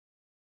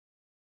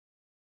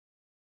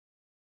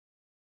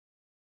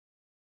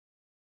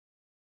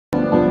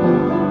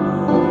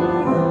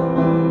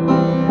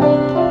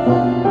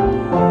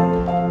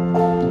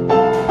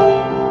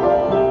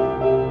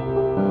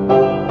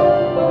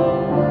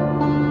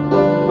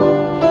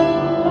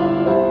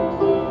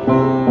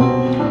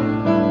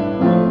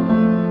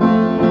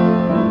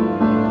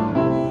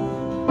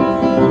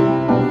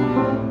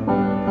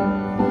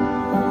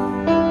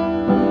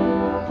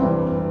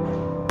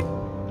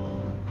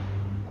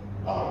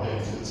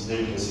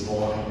continue this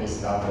morning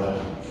is number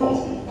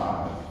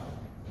 45.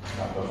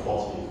 Number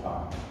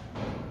 45.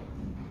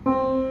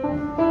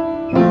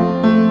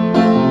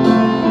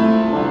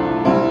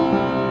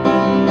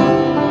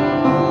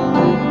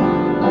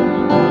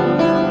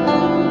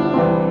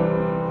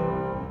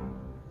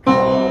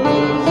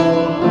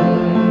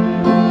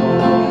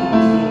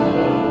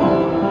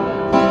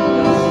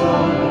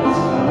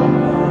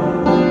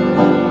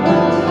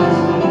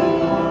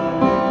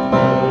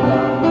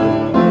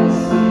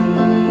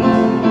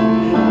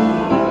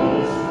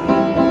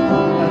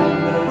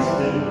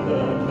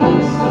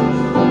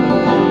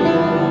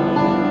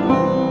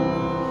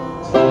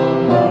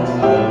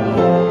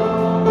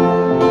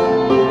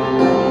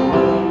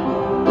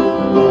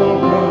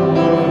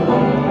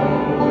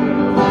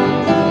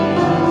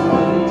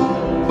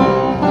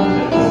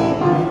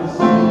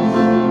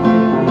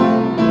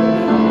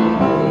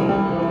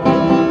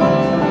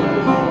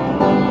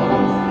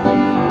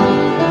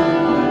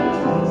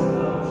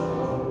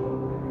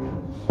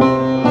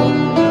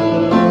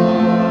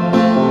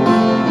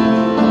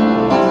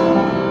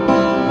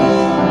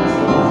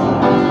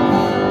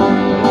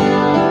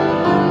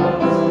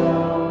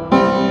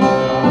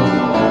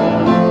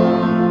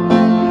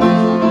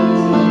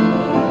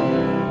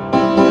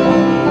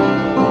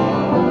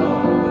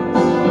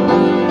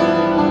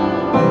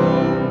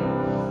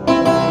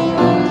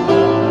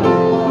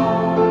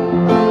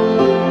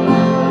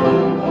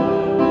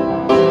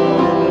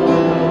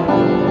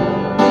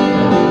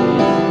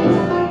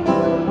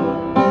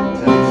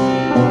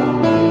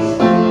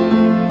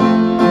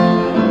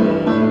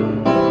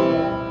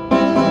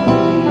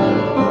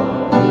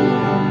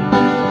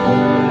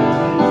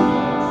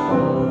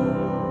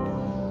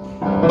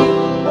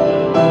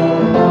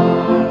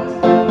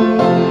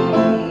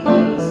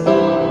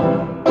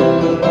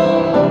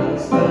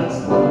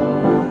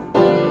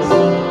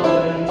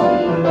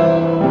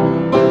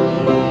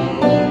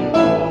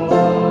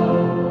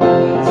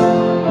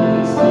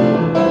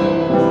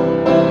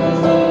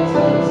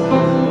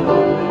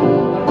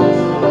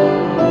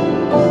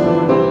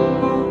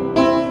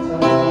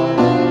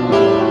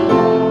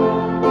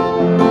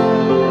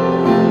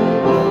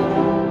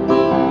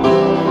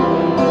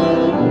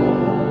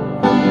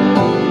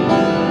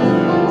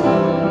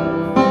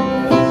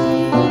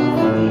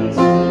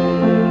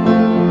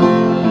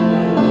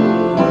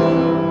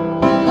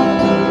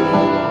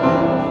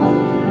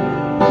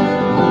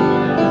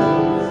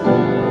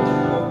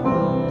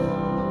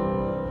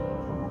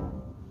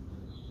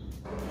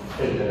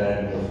 In the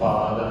name of the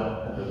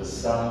Father, and of the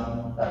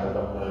Son, and of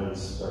the Holy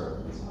Spirit.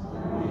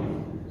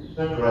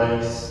 The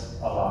grace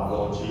of our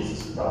Lord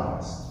Jesus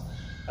Christ,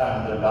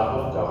 and the love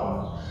of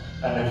God,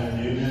 and the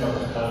communion of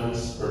the Holy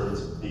Spirit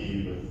be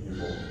with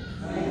you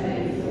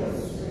all.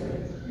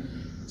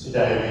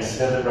 Today we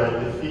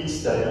celebrate the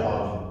feast day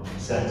of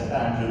St.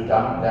 Andrew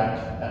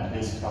Dung-Lac and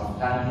his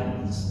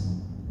companions,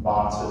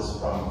 martyrs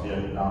from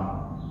Vietnam.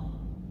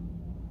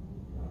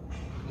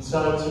 And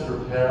so to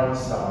prepare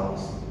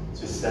ourselves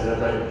to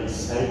celebrate these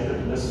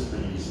sacred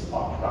mysteries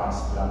of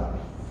Christ's life,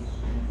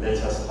 let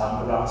us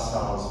humble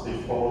ourselves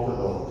before the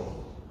Lord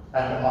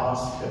and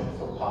ask him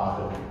for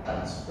pardon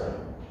and strength.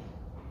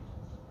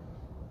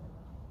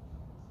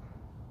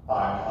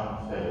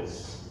 I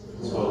confess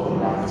to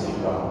Almighty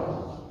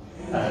God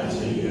and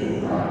to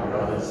you, my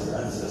brothers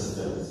and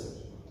sisters,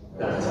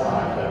 that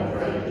I have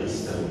greatly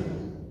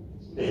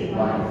sinned in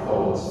my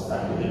thoughts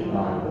and in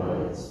my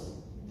words,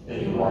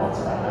 in what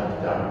I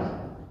have done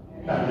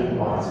and in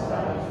what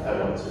I have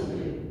failed to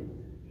do,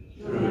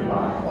 through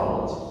my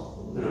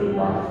fault, through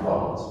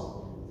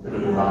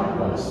my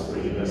most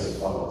grievous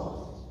fault.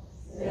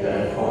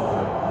 Therefore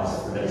I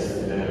ask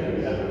Blessed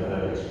Mary, ever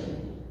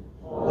Virgin,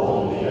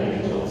 all the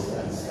angels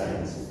and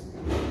saints,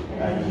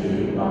 and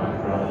you, my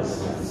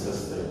brothers and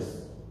sisters,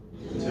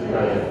 to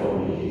pray for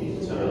me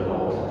to the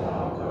Lord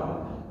our God.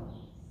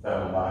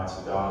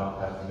 Almighty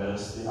God, have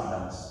mercy on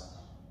us,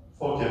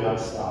 forgive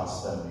us our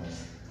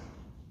sins,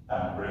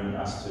 and bring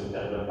us to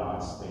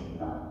everlasting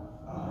life.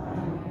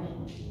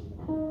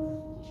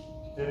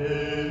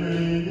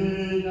 Amen.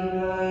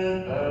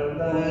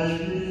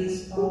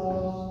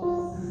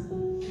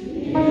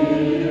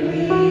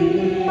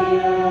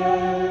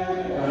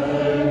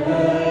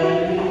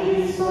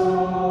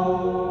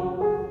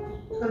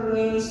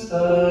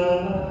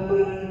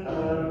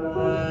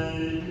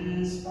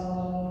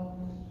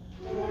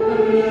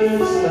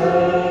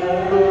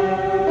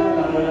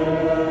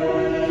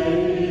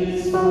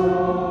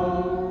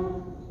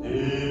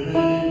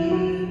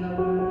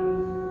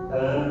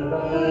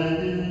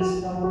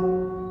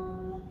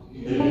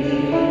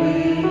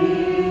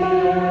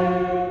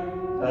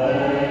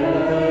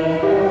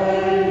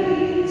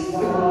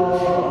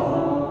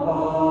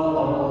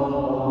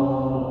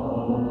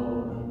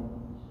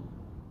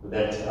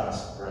 Let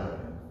us pray.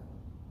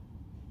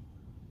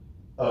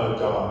 O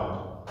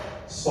God,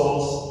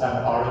 source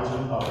and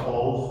origin of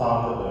all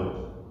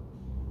fatherhood,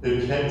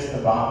 who kept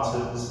the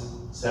martyrs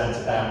St.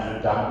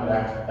 Andrew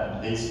Dung-Lac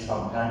and his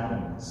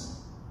companions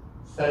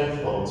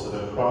faithful to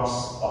the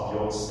cross of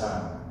your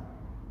Son,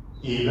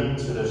 even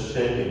to the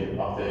shedding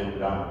of their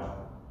blood,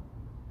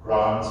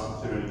 Grant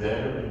through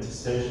their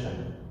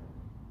intercession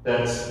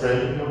that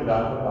spreading your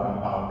love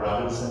among our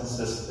brothers and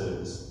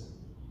sisters,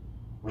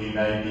 we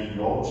may be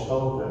your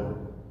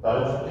children,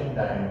 both in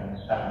name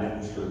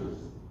and in truth.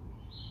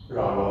 Through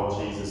our Lord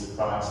Jesus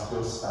Christ,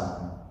 your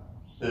Son,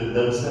 who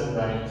lives and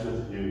reigns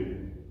with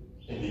you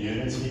in the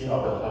unity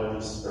of the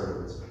Holy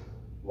Spirit,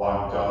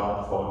 one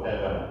God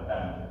forever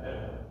and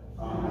ever.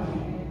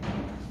 Amen.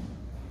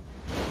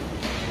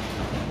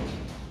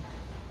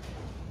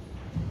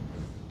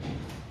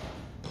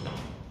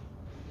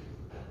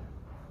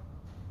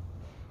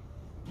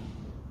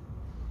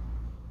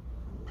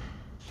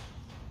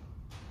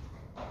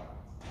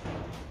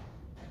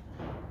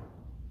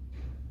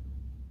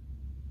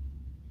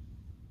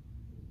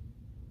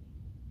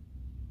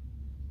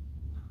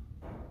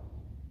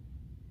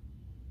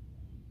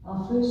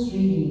 Our first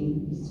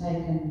reading is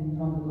taken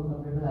from the book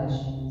of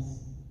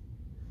Revelations.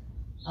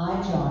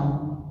 I,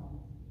 John,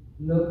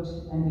 looked,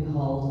 and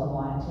behold, a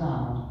white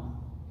cloud,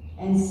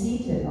 and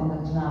seated on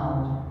the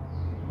cloud,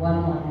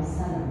 one like a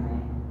son of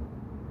man,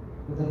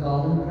 with a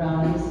golden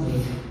crown on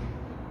his head,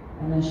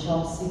 and a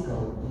sharp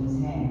sickle in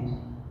his hand.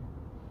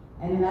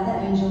 And another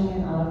angel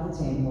came out of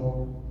the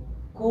temple,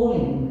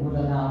 calling with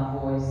a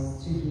loud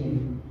voice to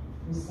him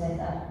who sat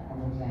up on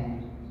the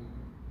cloud,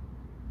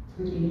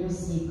 "Put in your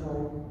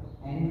sickle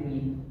and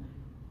reap,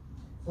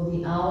 for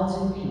the hour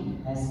to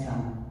reap has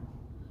come,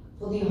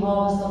 for the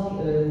harvest of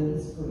the earth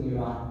is fully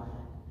ripe."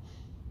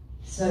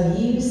 So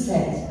he who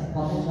sat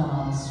upon the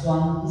cloud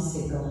swung his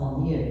sickle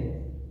on the earth,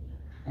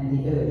 and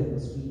the earth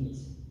was reaped.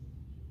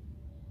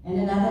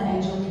 And another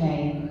angel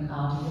came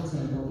out of the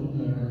temple in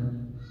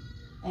heaven,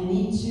 and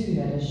he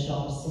too had a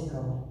sharp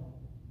sickle.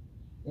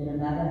 Then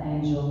another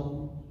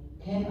angel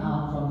came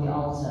out from the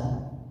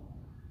altar,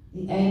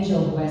 the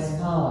angel who has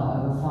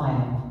power over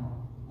fire,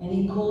 and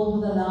he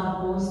called with a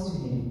loud voice to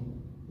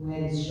him who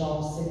had his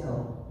sharp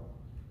sickle,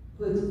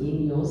 "Put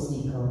in your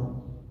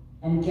sickle,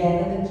 and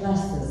gather the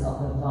clusters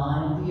of the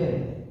vine of the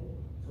earth,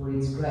 for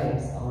its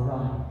grapes are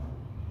ripe."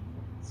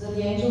 So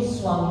the angel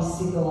swung his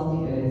sickle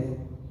on the earth,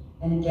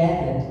 and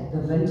gathered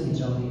the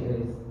vintage of the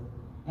earth,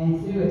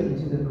 and threw it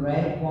into the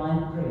great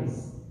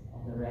winepress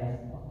of the wrath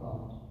of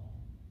God.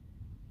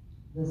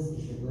 This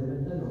is the word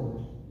of the Lord.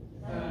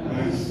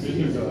 Thanks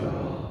be to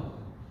God.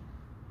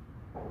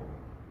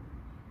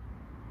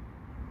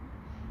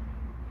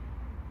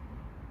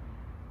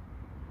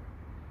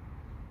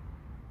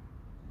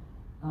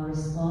 Our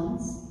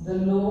response: the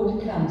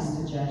Lord comes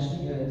to judge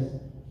the earth.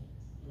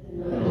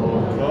 The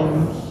Lord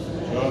comes to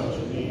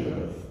judge the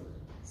earth.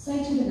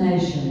 Say to the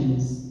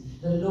nations,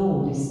 the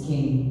Lord is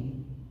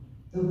King.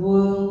 The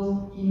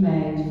world he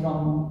made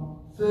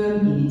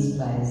firm in its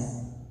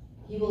place.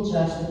 He will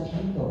judge the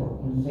people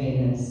in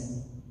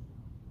fairness.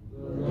 The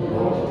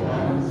Lord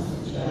comes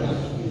to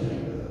judge the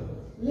earth.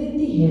 Let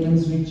the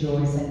heavens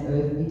rejoice and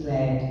earth be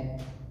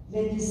glad.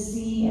 Let the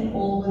sea and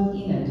all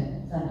within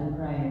it thunder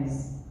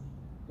praise.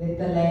 Let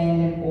the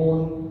land and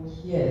all it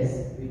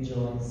hears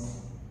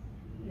rejoice.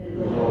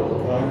 The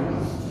Lord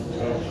comes to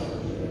judge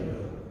the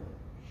earth.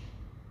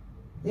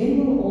 Then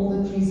will all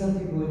the trees of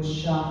the wood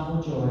shout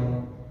for joy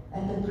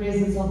at the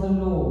presence of the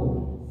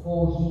Lord, for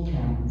he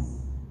comes.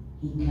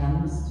 He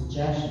comes to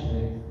judge the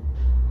earth.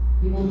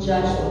 He will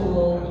judge the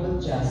world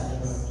with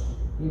justice.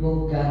 He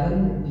will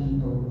govern the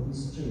people with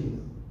his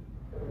truth.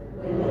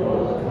 The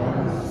Lord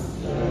comes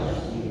to judge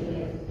the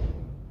earth.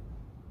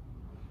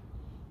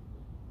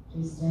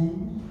 Please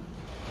stand.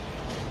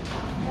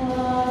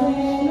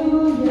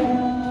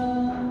 Hallelujah.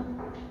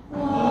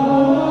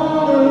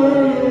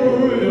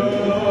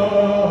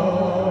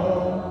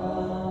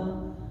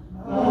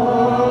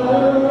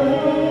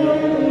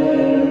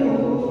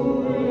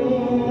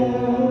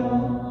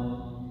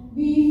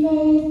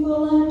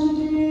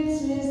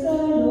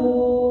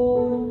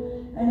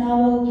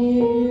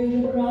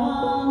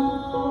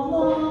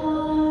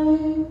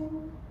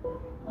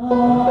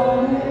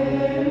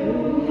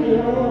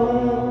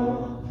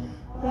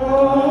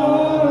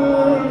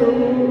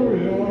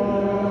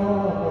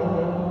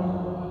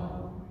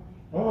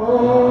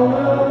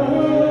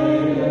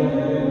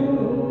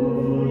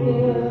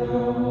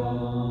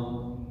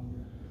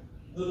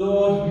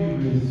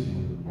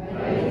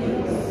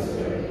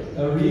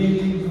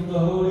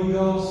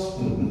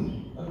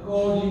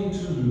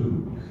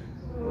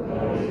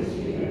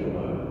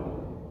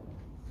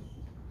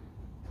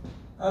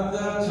 At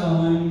that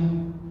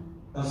time,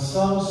 as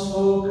some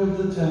spoke of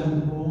the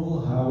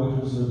temple, how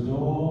it was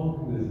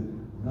adorned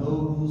with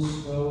noble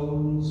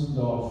stones and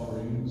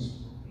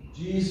offerings,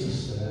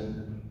 Jesus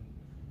said,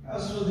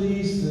 "As for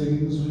these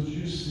things which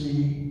you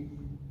see,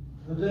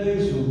 the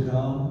days will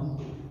come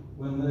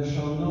when there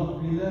shall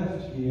not be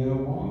left here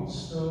one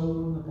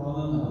stone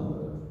upon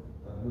another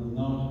that will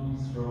not be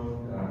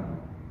thrown down."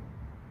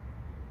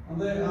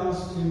 And they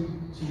asked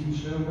him,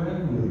 "Teacher,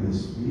 when will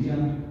this be,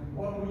 and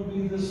what will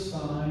be the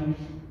sign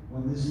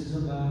when this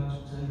is about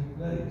to take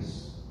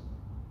place?"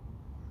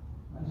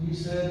 And he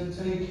said,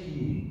 "Take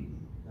heed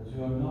that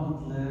you are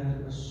not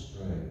led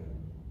astray.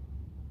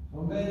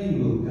 For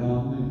many will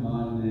come in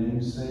my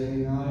name,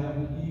 saying, 'I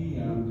am he,'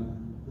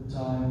 and the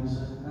time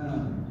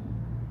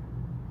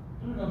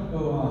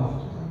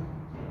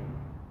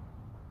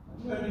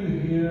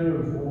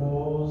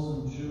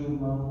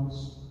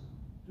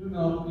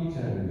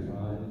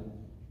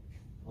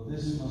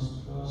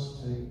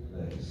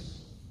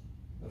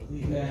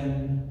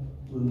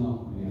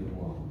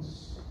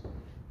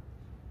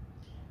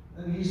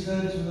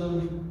said to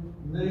them,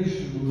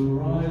 nation will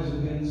rise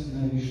against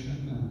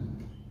nation,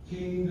 and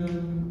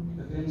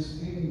kingdom against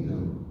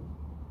kingdom.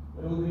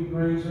 There will be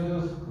great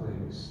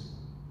earthquakes,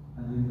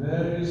 and in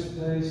various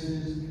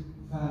places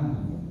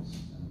famines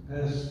and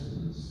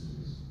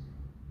pestilences.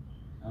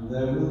 And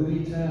there will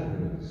be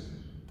terrors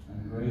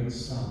and great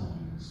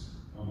signs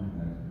from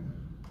heaven.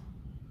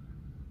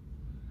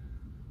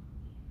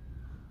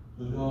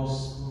 The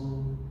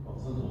Gospel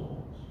of the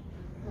Lord.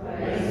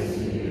 Praise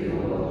to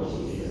you, Lord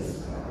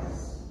Jesus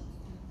Christ.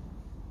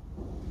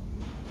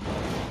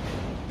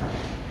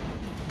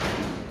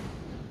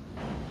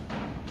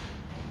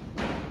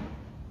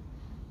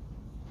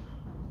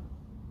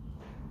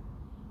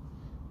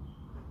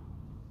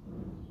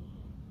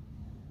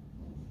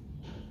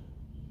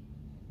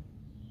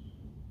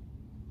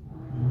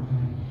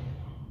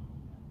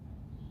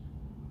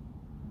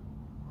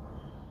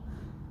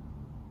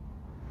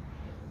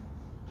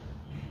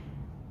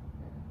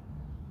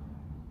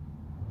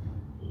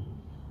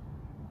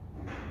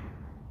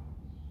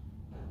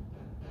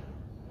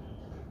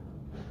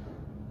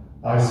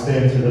 I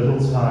spent a little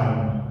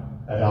time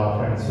at our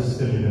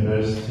Franciscan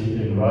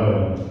University in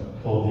Rome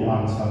called the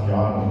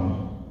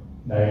Antonianum,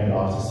 named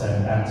after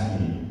St.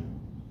 Anthony.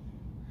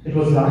 It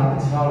was like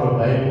the Tower of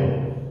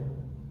Babel,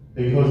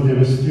 because there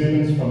were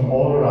students from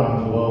all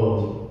around the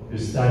world who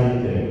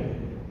studied there.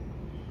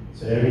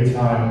 So every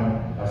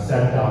time I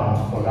sat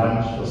down for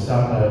lunch or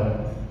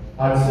supper,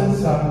 I'd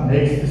sit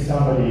next to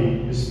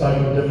somebody who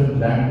spoke a different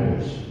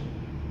language.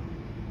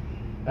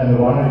 And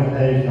the one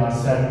occasion I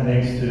sat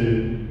next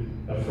to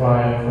a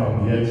friar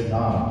from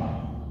Vietnam,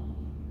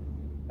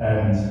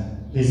 and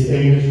his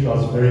English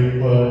was very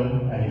poor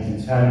and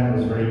his Italian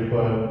was very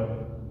poor.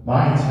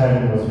 My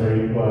Italian was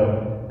very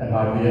poor and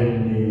my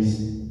Vietnamese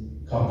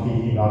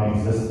completely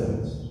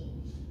non-existent.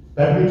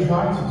 But we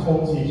tried to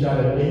talk to each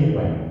other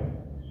anyway.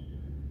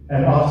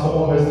 And after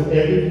almost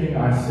everything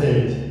I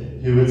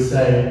said, he would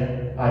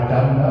say, I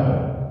don't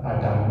know, I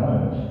don't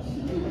know.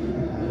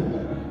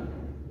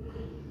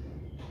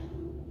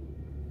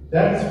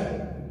 That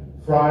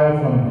friar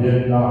from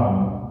Vietnam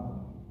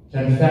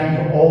can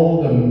thank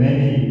all the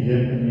many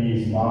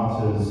Vietnamese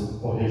martyrs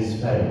for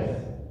his faith.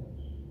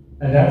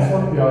 And that's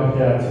what we are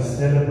here to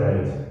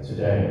celebrate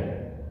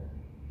today.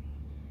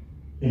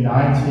 In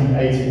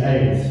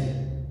 1988,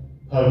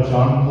 Pope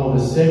John Paul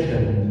II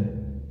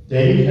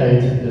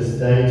dedicated this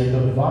day to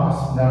the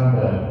vast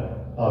number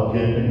of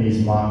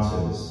Vietnamese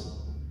martyrs,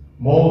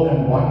 more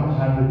than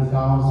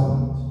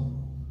 100,000,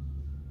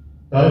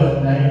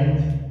 both named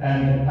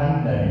and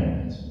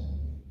unnamed,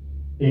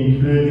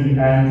 including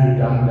Andrew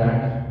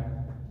Dung-Lac,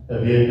 a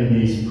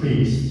Vietnamese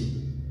priest,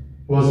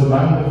 who was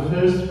among the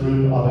first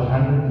group of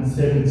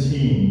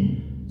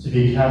 117 to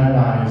be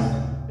canonized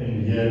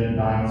in the year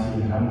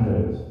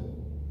 1900.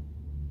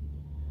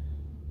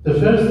 The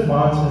first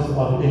martyrs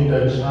of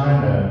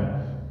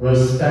Indochina were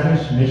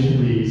Spanish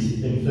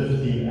missionaries in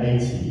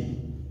 1580.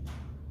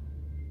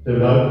 The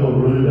local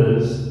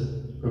rulers,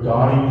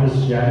 regarding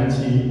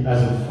Christianity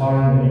as a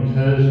foreign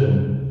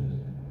incursion,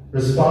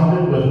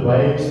 responded with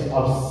waves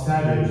of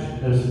savage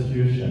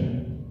persecution.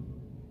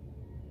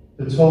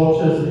 The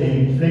tortures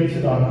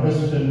inflicted on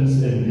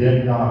Christians in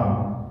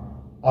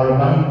Vietnam are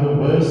among the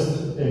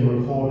worst in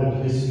recorded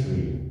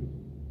history.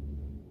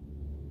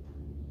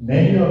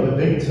 Many of the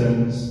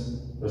victims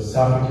were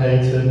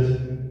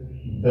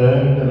suffocated,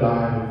 burned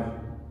alive,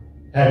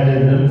 had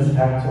their limbs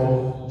hacked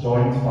off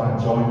joint by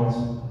joint,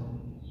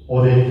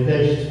 or their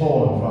flesh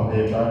torn from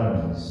their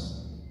bones.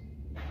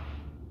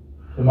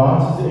 The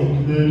martyrs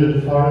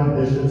included foreign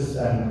bishops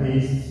and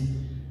priests,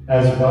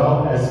 as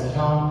well as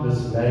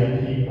countless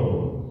lay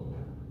people.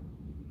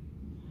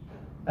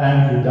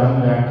 Andrew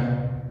Dung-Lac,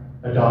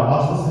 a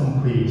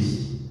diocesan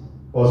priest,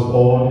 was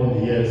born in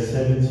the year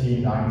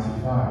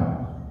 1795.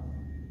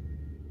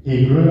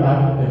 He grew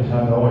up in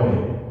Hanoi,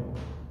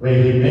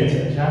 where he met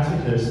a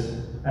catechist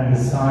and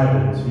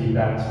decided to be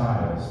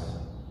baptized.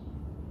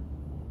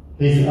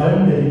 His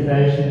own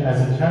dedication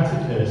as a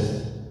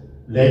catechist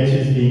led to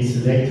his being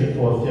selected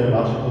for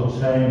theological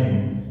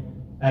training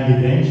and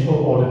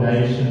eventual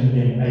ordination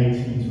in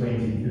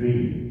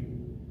 1823.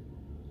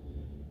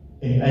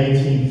 In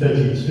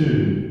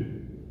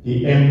 1832,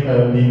 the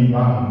Emperor Minh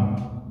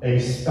Mang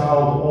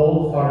expelled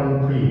all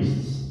foreign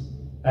priests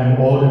and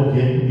ordered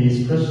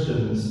Vietnamese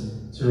Christians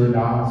to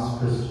renounce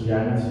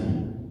Christianity.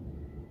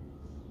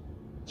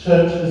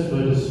 Churches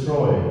were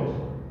destroyed,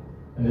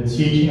 and the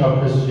teaching of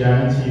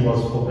Christianity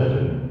was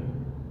forbidden.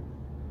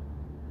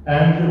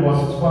 Andrew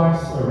was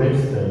twice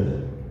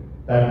arrested,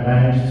 but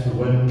managed to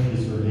win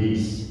his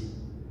release.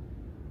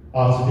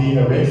 After being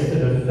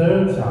arrested a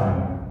third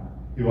time,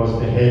 he was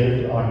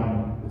beheaded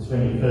on the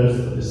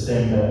 21st of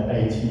December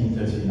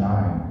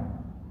 1839.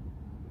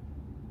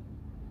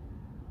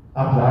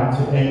 I'd like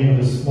to end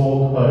with a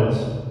small quote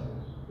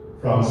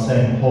from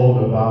St. Paul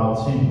de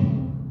Valentin.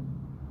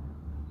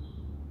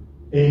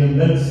 In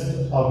the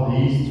midst of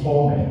these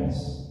torments,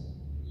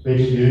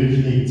 which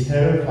usually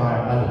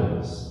terrify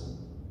others,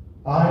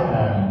 I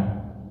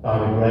am, by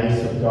the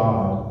grace of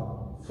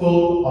God,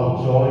 full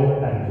of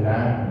joy and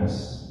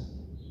gladness,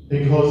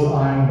 because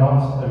I am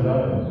not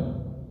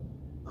alone.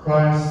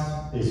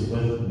 Christ is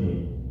with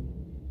me.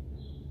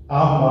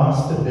 Our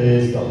Master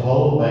bears the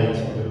whole weight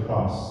of the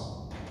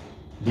cross,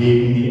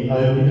 leaving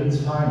only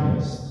the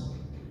tiniest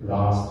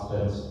last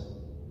bit.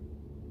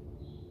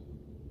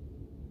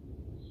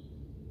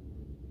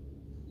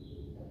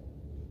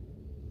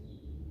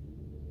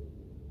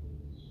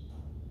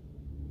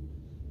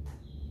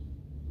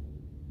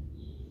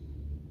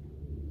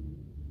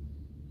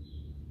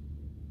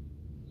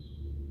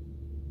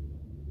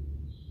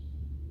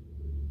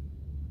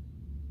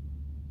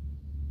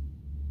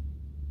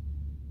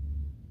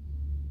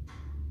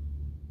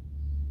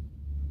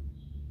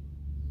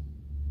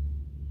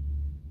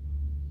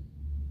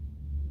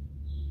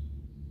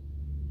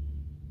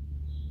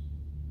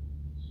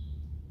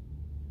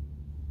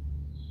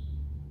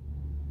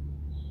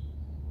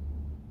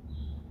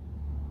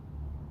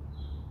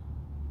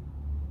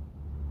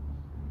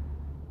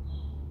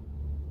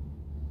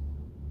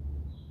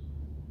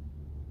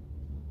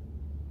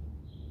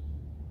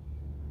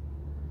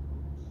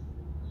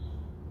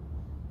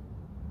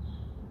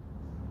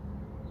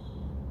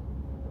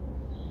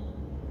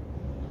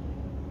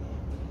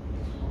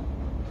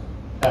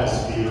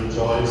 As we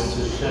rejoice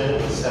to share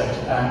with St.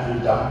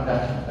 Andrew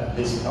Dung-Lac and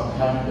his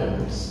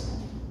companions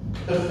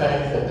the faith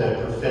that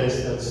they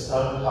professed at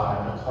so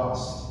high a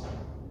cost,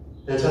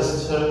 let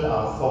us turn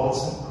our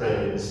thoughts and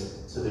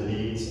prayers to the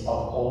needs of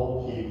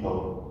all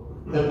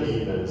people,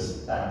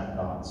 believers and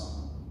not.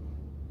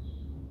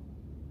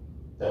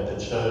 That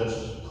the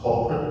Church,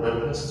 corporate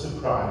witness to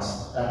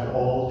Christ and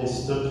all he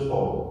stood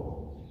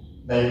for,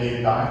 may be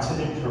united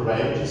in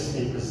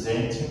courageously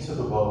presenting to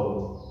the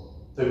world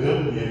the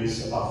good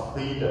news of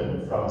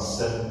freedom from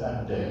sin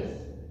and death.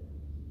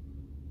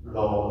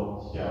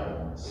 Lord,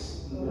 hear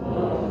us.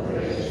 Lord,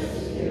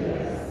 gracious,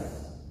 hear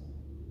us.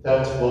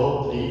 That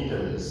world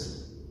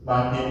leaders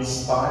might be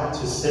inspired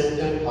to set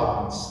their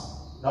hearts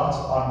not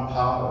on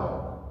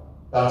power,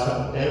 but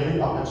on every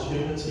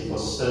opportunity for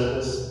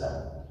service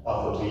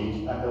of the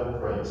weak and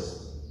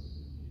oppressed.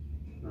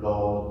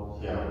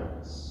 Lord, hear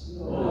us.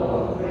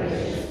 Lord,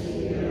 gracious,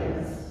 hear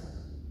us.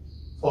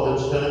 For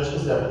the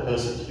churches that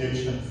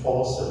persecution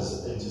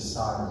forces into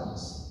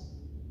silence,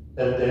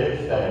 that their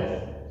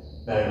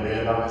faith may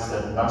realize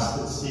that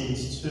mustard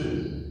seeds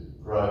too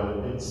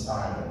grow in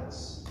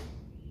silence.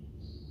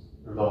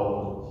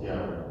 Lord,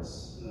 hear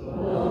us.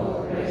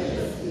 Lord,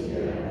 gracious,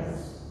 hear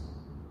us.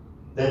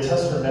 Let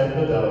us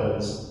remember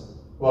those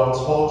who are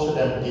tortured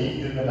and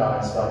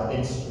dehumanized by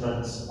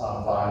instruments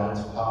of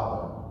violent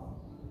power,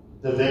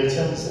 the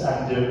victims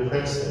and the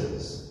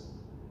oppressors,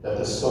 that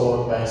the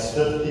sword may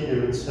swiftly be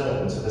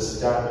returned to the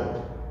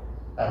scabbard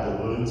and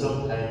the wounds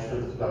of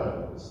hatred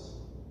closed.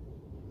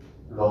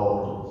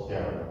 Lord,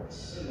 hear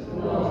us.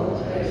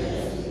 Lord,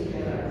 gracious,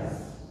 hear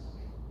us.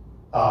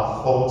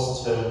 Our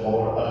thoughts turn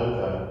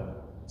moreover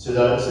to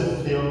those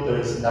who feel there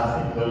is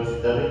nothing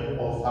worth living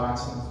or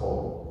fighting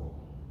for,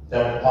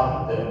 that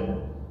on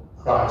them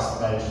Christ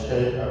may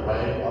shed a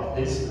ray of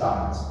his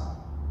light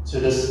to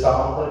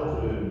dispel their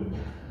gloom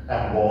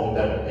and warm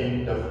their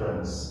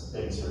indifference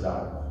into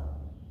love.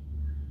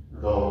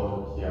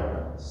 Lord,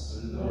 hear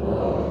us.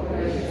 Lord,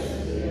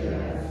 gracious,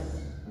 hear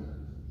us.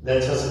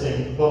 Let us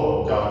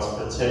implore God's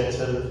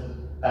protective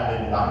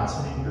and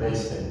enlightening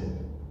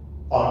blessing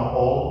on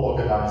all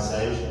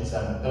organizations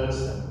and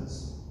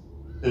persons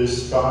who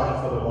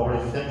strive for the more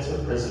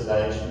effective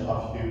preservation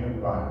of human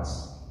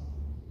rights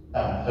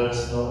and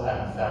personal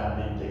and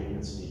family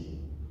dignity.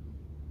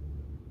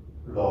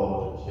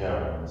 Lord,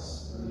 hear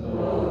us.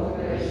 Lord,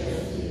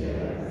 gracious,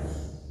 hear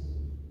us.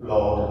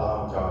 Lord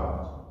our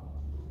God,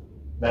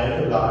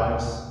 may the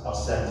lives of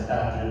St.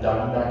 Andrew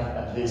Dung-Lac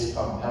and his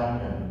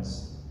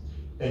companions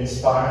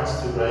inspire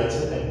us to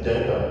greater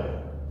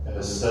endeavour in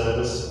the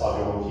service of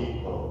your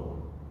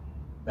people.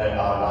 May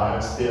our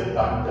lives be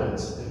abundant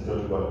in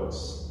good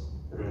works,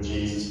 through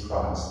Jesus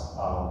Christ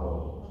our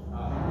Lord.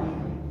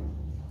 Amen.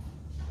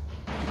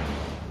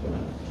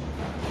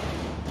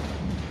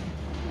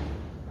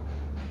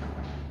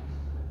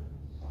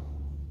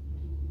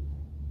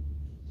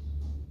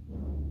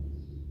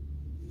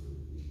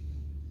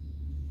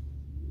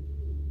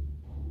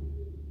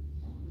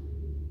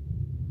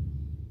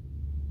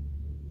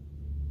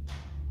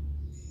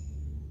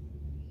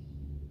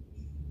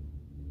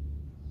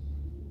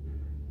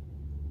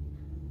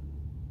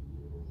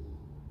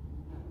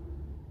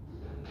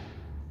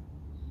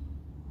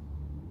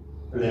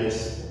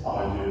 Blessed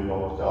are you,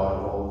 Lord God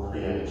of all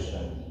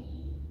creation,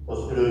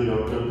 for through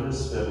your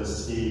goodness we have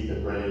received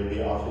the bread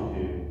we offer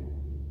you,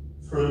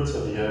 fruit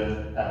of the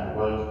earth and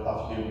work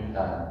of human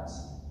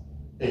hands.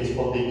 It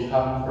will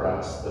become for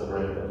us the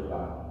bread of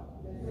life.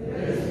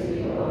 Praise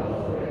be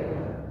God forever.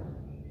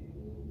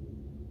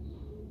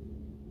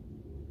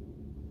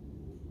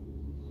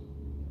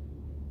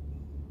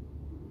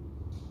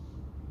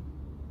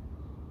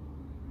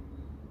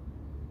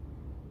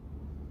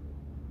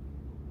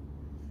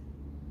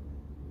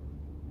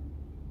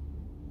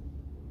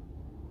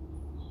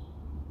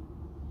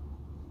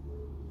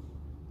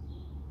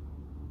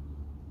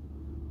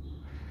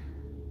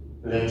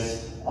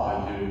 Blessed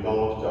are you,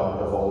 Lord God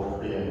of all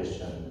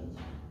creation,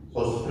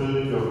 for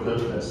through your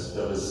goodness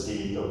we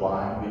receive the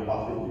wine we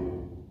offer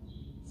you,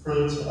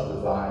 fruit of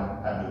the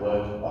vine and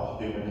work of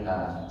human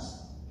hands.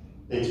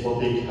 It will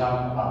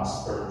become our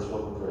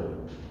spiritual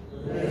drink.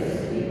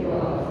 Blessed be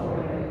God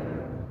forever.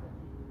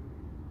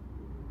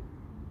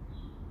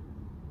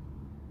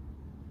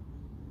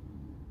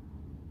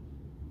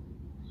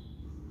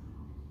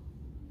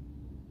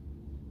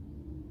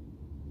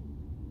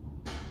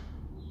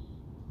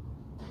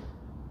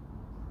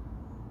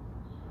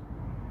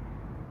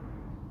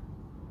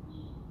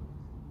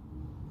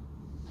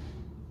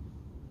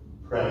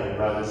 Pray,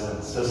 brothers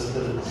and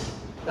sisters,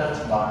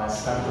 that my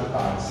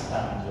sacrifice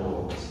and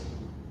yours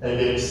may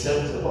be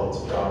acceptable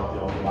to God the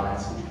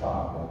Almighty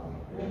Father.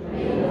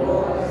 May the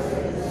Lord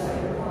accept the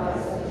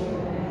sacrifice at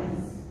your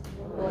hands,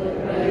 for the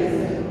praise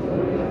and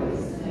glory of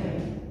his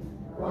name,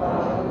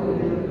 while we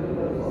will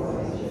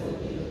before his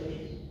church.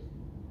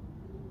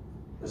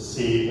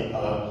 Receive, O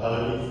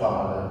Holy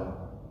Father,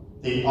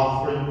 the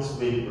offerings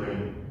we bring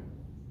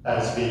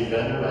as we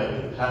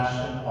venerate the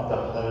passion of the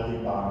holy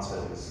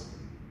martyrs,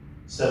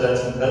 so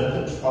that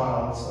amid the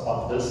trials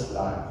of this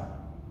life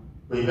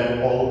we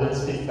may always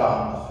be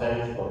found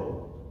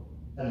faithful,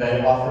 and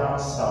may offer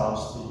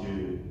ourselves to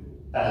you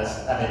as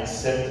an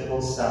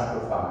acceptable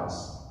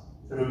sacrifice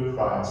through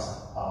Christ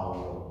our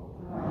Lord.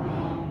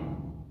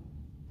 Amen.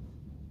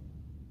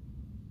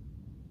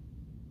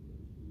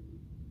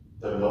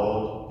 The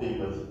Lord be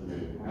with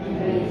you.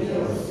 And with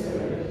your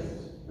spirit.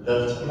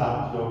 Lift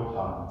up your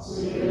hearts.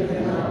 We lift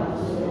them up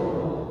to the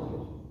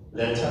Lord.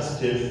 Let us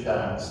give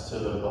thanks to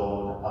the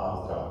Lord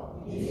our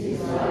God. It is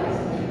right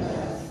and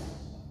just.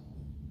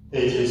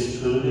 It is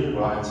truly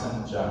right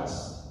and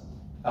just,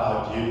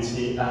 our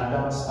duty and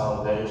our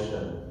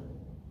salvation,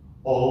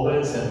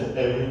 always and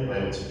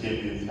everywhere to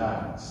give you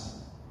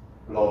thanks,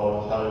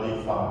 Lord,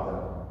 Holy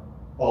Father,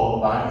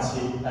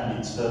 Almighty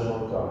and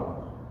eternal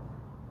God,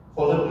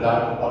 for the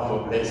blood of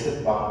your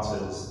blessed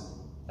martyrs,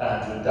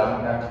 Andrew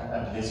Dung-Lac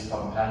and his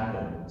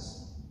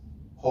companions,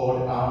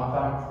 poured out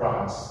by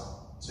Christ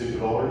to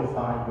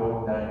glorify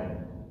your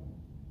name,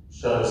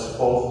 shows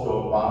forth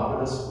your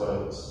marvelous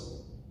works,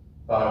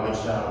 by which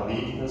our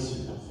weakness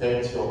you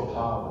perfect your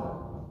power,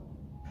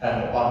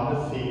 and on the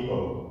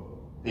feeble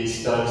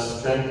bestow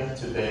strength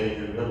to bear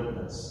you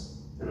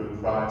witness through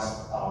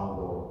Christ our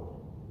Lord.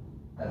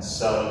 And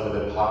so, with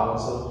the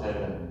powers of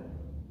heaven,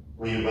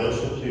 we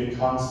worship you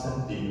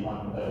constantly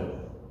on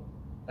earth,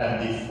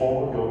 and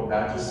before your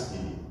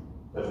majesty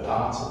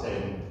without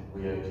end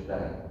we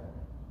acclaim.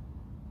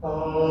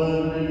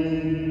 Holy,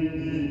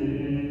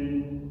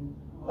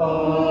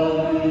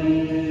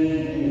 holy,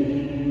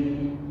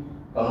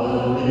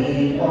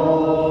 holy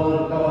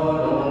Lord God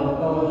of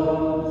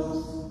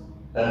hosts,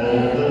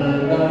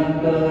 heaven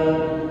and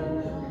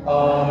earth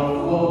are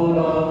full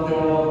of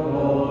your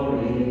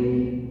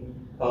glory.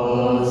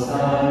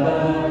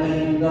 Hosanna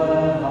in the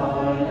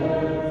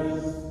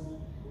highest.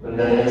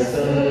 Blessed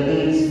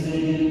is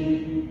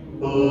he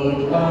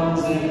who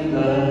comes in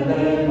the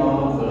name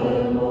of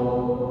the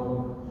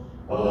Lord.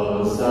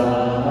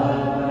 Hosanna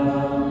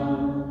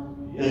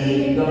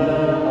in the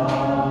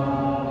highest.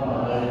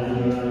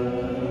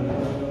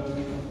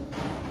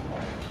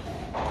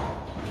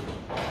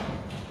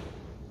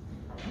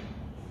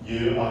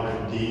 You are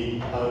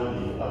indeed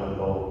holy, O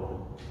Lord,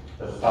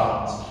 the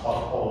fount of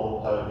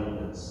all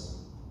holiness.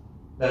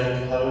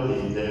 Make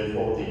holy,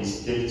 therefore,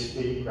 these gifts,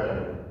 we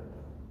pray,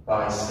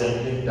 by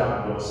sending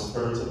down your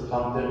Spirit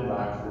upon them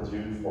like the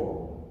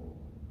dewfall,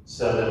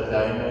 so that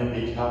they may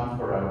become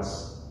for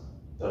us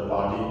the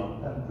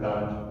body and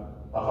blood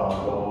of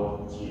our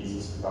Lord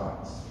Jesus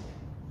Christ.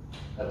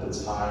 At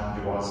the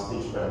time he was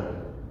betrayed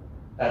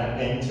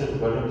and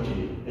entered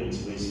willingly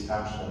into his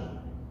passion,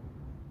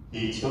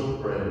 he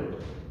took bread,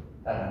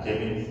 and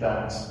giving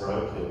thanks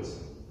broke it,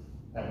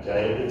 and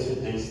gave it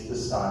to his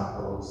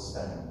disciples,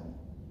 saying,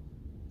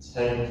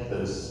 Take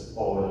this,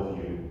 all of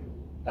you,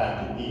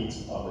 and eat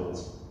of it,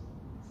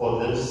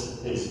 for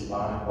this is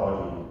my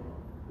body,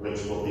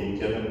 which will be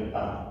given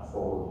up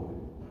for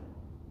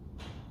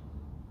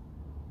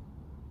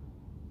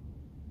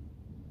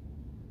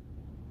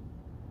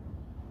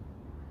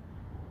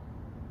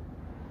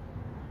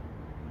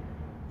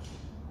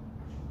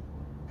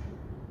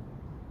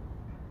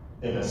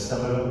you. In a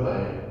similar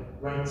way,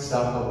 when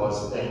supper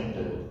was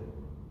ended,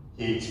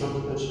 he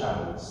took the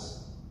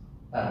chalice,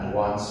 and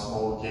once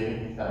more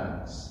giving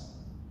thanks,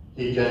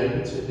 he gave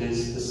it to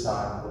his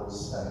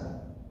disciples, saying,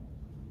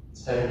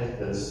 Take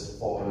this,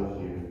 all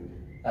of you,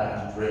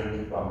 and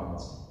drink from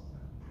it,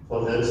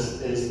 for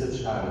this is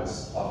the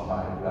chalice of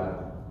my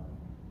blood,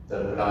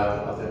 the blood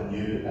of the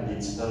new and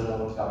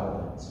eternal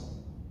covenant,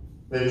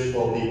 which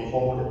will be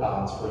poured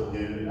out for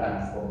you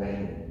and for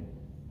many,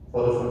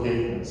 for the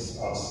forgiveness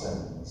of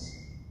sins.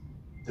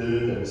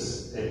 Do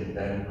this in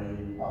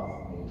memory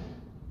of me.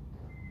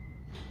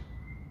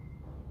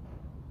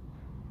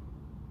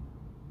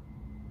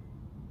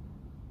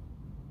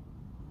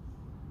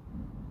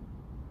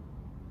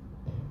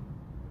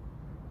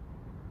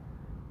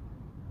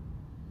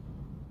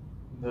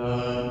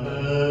 The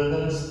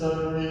nervous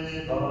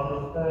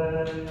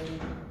pray.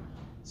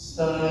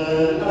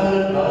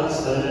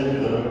 Steadfast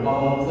Saviour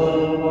of the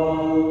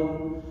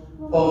world,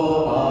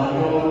 for by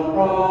your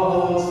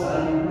cross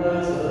and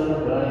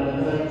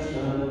resurrection,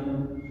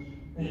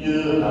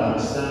 you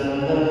have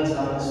set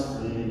us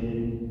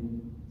free.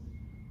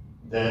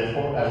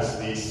 Therefore, as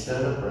we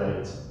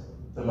celebrate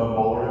the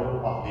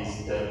memorial of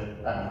his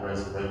death and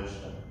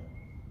resurrection,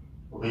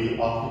 we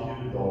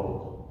offer you,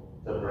 Lord,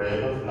 the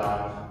bread of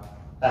life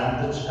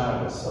and the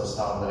chalice of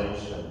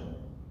salvation,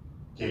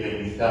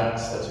 giving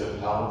thanks that you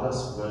held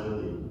us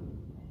worthy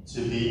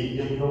to be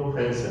in your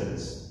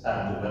presence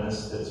and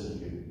minister to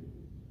you.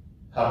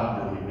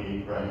 Humbly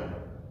we pray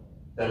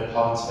that,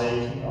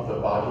 partaking of the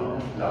body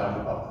and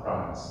blood of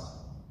Christ,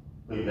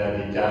 we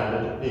may be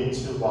gathered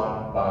into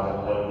one by the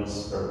Holy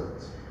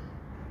Spirit.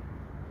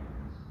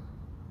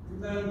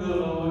 Remember,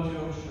 Lord,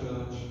 your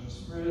church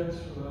spread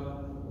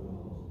throughout the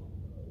world.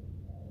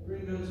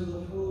 Bring her to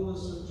the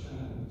fullness of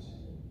charity,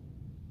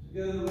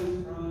 together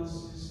with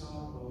Francis,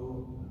 our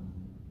Pope,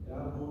 and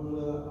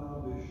Abula, our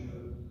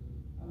Bishop,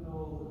 and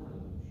all the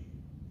clergy.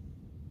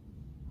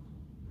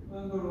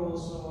 Remember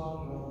also our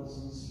brothers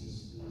and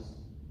sisters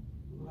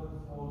who have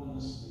fallen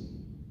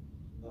asleep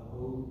in the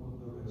hope of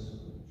the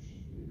resurrection.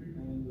 We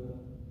remember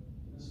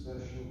in a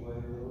special way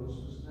those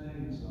whose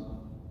names are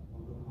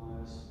on the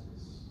pious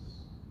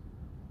lists.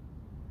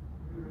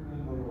 We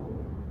remember all of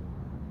them.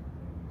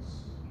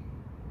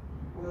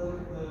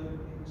 Welcome them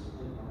into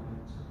the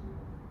light of your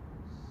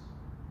face.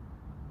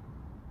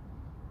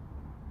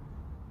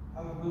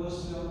 Have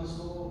mercy on us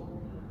all, we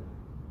pray.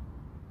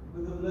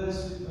 With the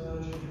Blessed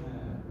Virgin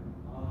Mary,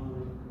 Mother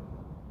of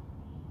God,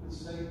 with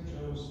Saint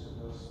Joseph,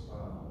 our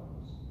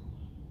spouse,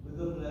 with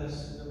the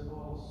blessed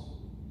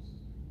apostles,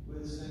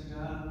 with Saint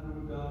Andrew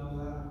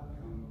Dung-Lac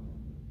and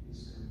his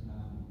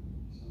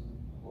companions, and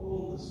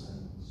all the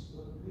saints who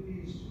have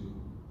pleased you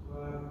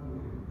throughout the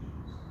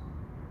ages,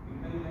 we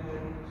may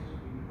inherit to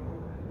be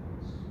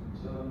co-heirs of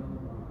eternal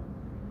life.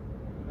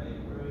 We may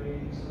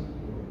praise and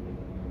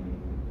glorify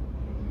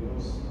your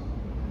Son,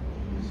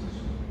 Jesus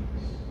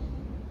Christ.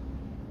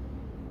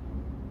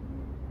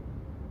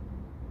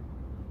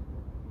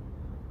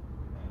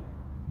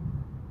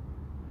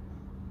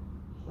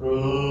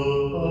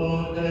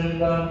 Through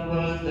him and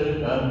with him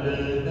and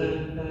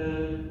in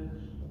him,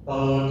 O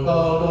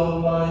God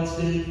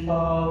Almighty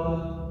Father,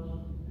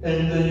 in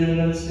the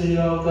unity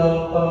of the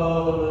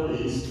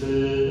Holy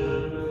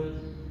Spirit,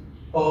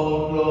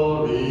 all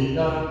glory and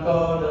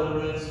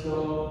honor is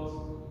yours,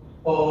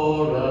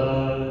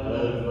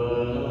 forever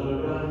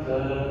and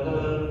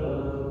ever.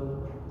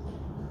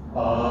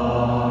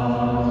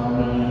 Amen.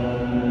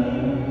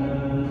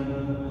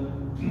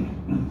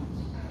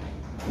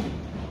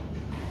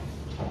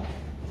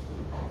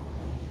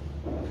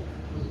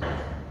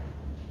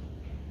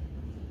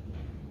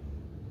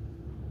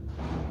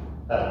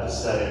 At the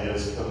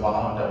Saviour's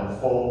command and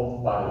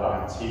formed by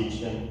divine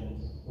teaching,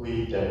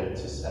 we dare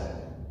to say,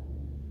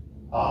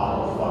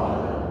 Our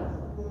Father,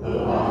 who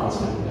art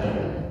in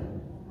heaven,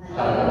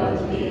 hallowed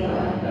be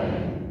thy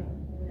name.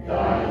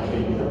 Thy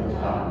kingdom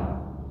come,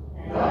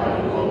 thy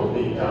will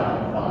be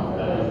done on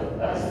earth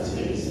as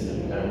it is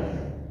in heaven.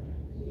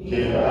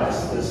 Give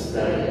us this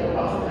day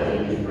our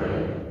daily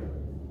bread,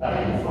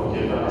 and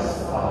forgive us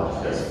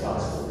our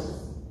trespasses,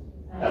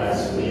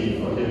 as we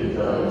forgive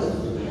those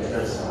who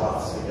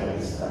trespass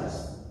against us.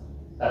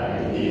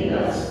 And lead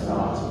us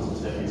not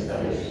into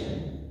temptation,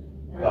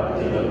 but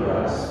deliver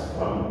us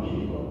from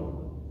evil.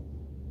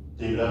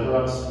 Deliver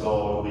us,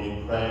 Lord,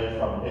 we pray,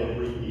 from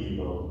every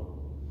evil.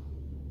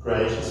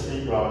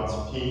 Graciously grant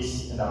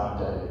peace in our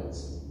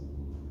days,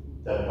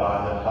 that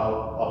by the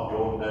help of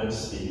your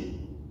mercy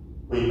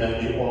we may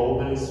be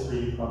always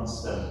free from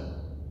sin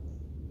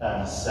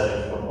and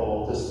safe from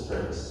all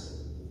distress,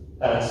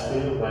 as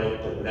we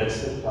await the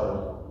blessed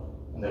hope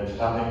and the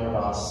coming of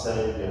our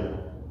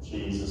Saviour,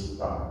 Jesus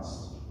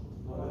Christ.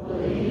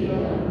 Believe in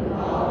the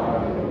power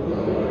and the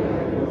glory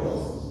of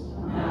yours,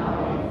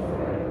 now and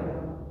forever.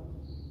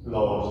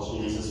 Lord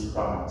Jesus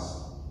Christ,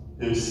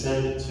 who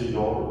said to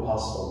your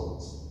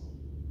apostles,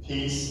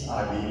 Peace I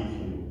leave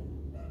you,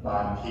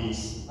 my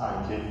peace I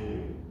give you.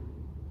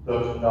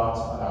 Look not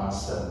on our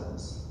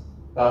sins,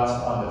 but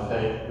on the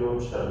faith of your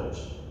church,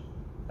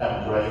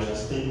 and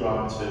graciously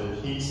grant her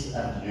peace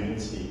and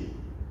unity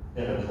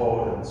in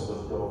accordance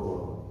with your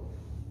will,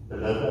 who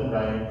live and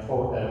reign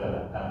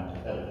forever and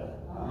ever.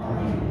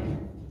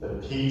 Amen. The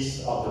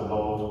peace of the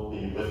Lord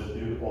be with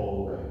you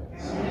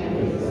always. And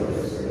with your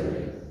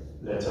spirit.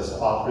 Let us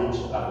offer each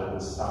other the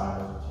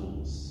sign of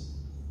peace.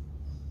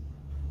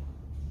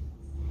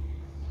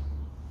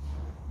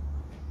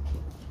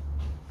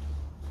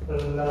 The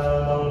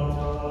Lamb of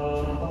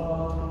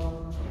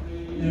God,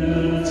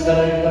 you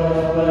take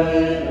away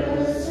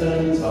the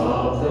sins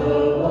of the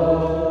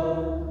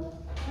world,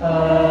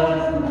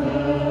 have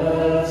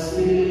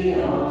mercy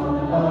on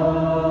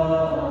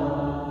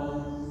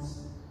us.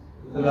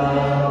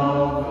 Lamb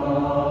of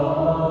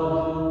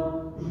God,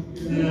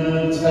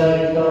 you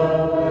take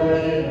away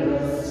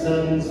the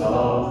sins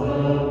of the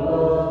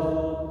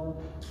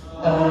world,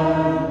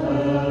 have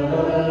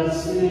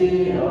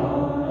mercy on us.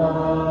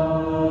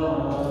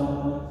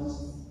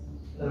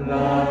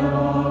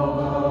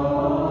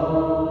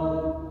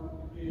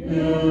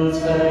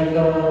 take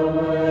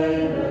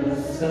away the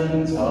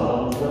sins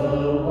of the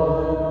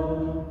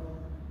world,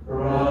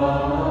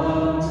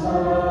 grant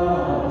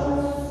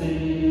us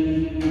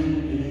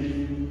these.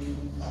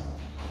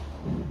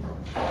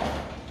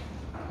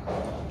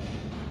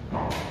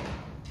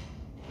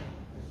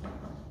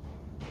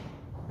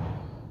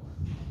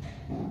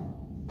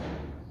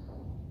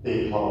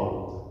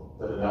 Behold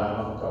the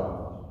Lamb of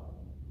God.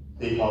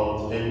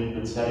 Behold him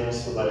who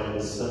takes away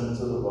the sins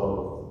of the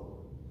world.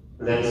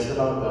 Blessed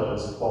are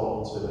those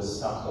called to the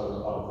supper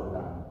of the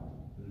Lamb.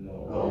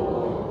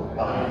 Lord,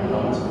 I am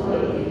not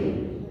worthy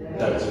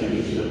that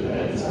you should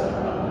enter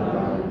under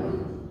my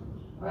roof,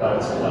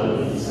 but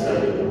only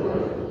say the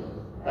word,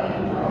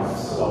 and my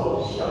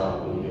soul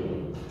shall be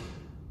healed.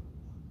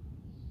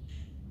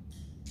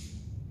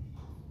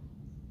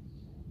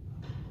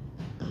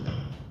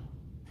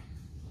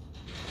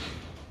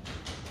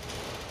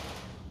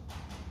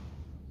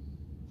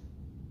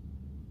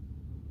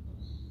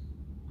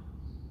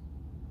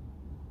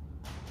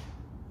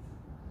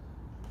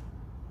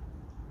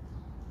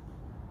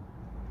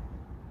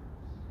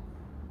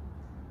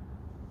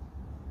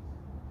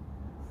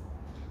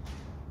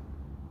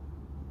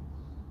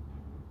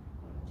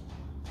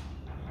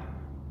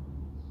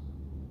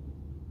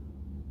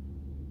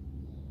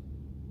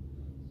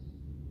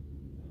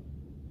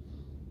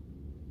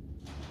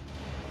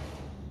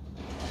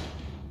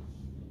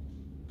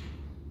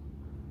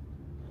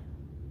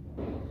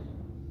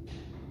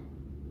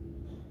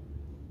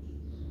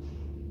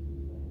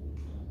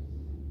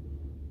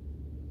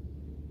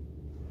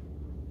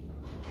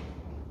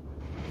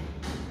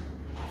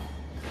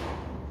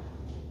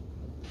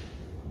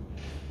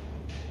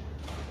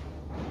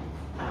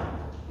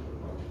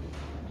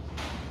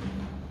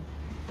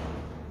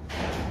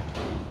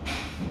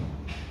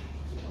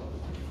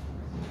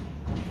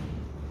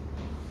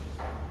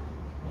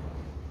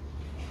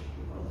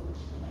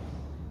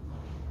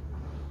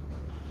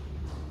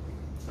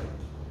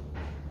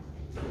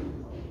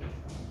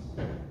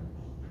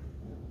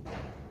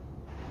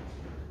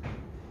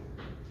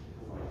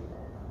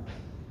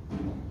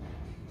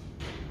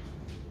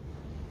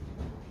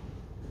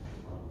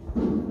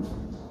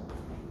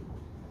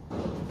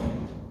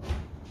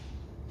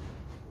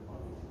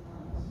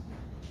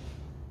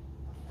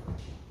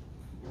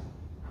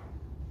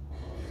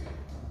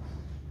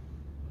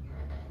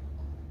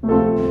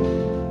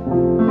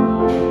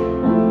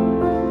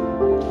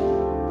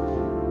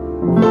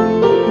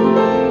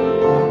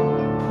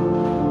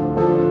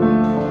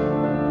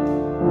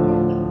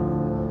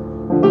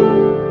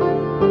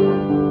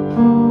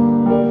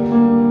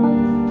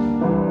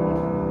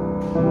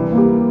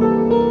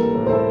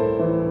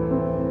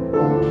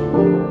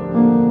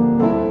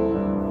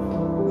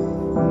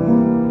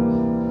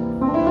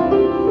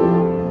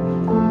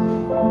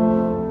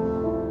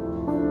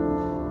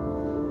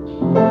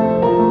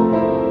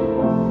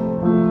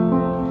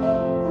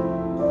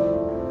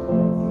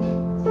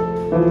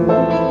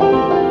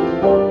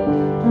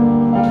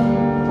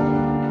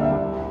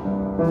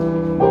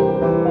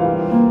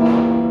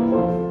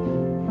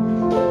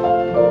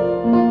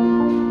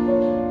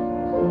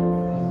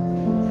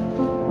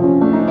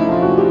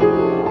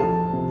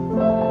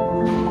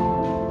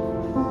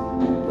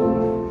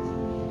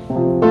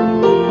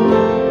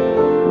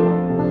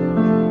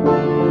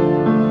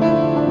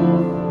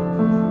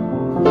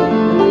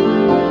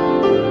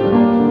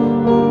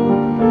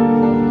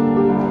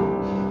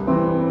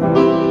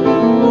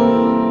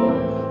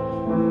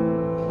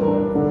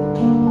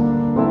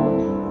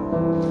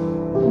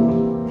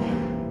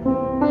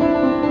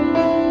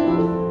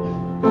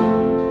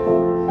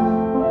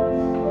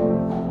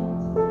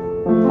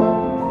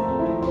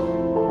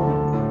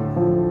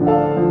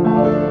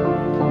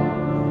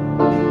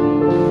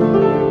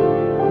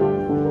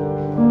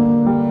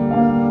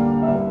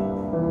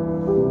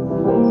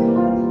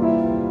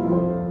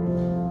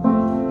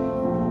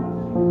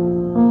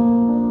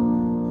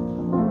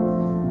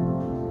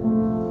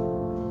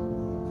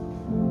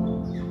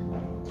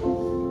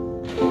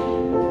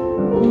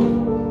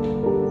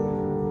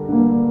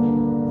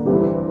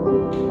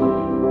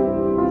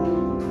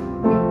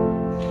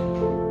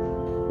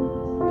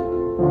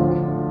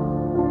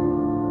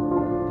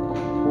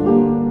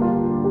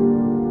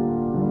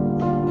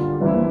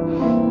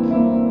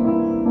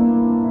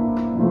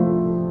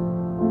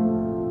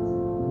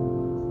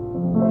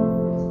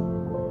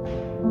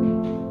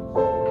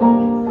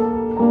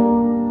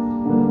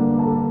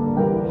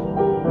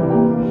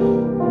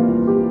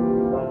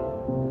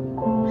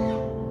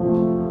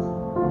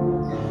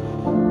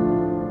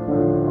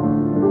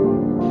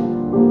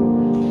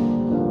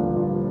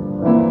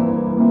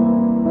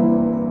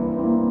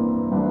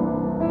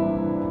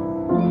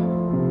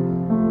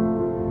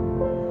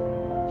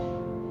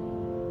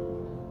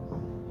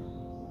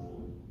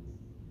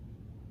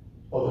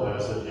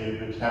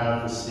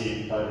 cannot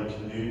receive Holy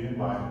Communion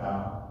right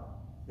now,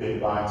 we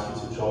invite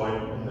you to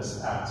join in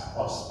this act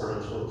of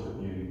spiritual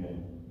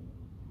communion.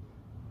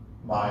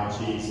 My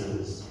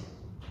Jesus,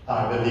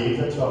 I believe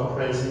that you are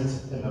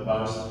present in the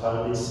most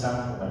holy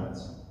sacrament.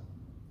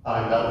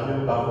 I love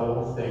you above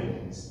all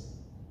things,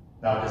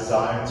 now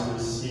desire to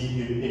receive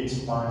you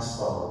into my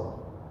soul.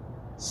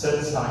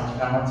 Since I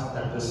cannot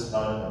at this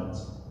moment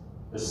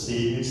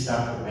receive you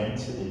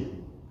sacramentally,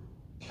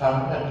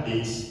 come at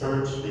least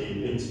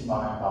spiritually into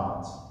my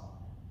heart.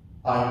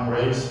 I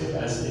embrace you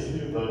as if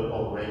you were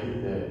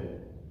already there,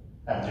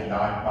 and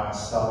unite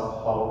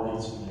myself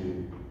wholly to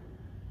you.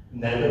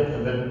 Never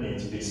permit me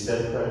to be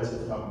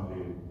separated from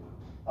you.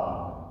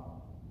 Amen.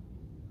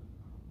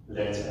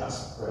 Let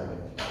us pray.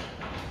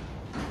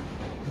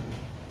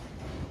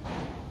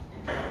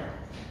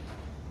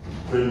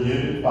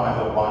 Renewed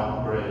by the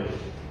one bread,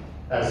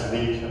 as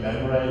we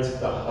commemorate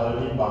the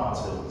holy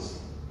martyrs,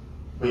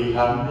 we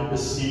humbly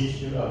beseech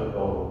you, O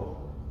Lord,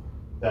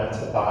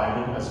 that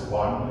abiding as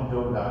one in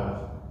your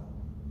love,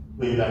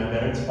 we may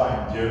merit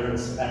by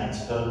endurance and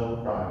eternal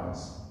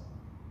prize.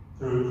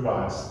 Through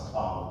Christ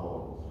our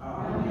Lord.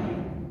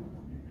 Amen.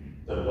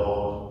 The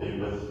Lord be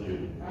with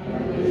you.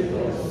 And with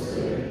your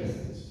spirit.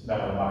 May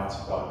Almighty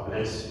God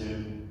bless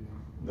you,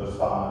 the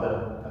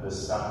Father, and the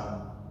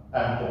Son,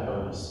 and the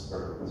Holy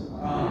Spirit.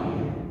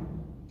 Amen.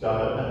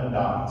 Go and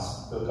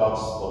announce the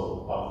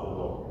gospel of the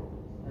Lord.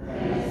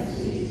 Thanks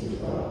be to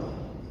God.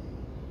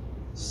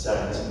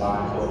 Saint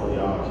Michael the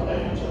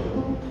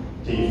Archangel,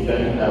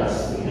 defend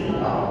us in the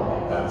hour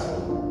of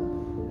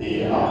battle.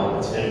 Be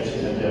our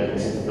protection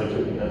against the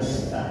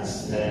wickedness and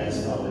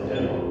snares of the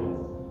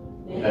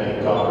devil.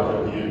 May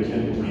God rebuke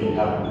him, we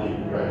humbly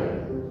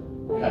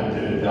pray. And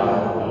do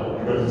thou, O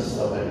Prince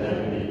of the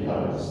heavenly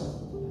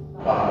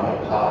host, by the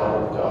power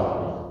of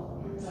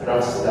God,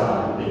 thrust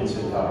down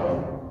into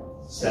hell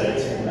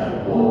Satan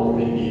and all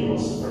the evil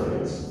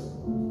spirits,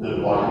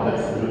 who wander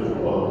through the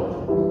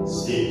world,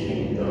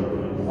 seeking the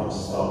ruin of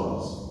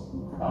souls.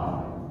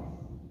 Amen.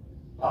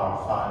 Our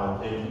final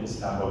hymn is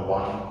number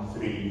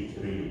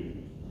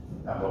 133.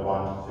 Number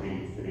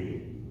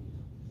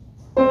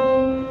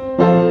 133.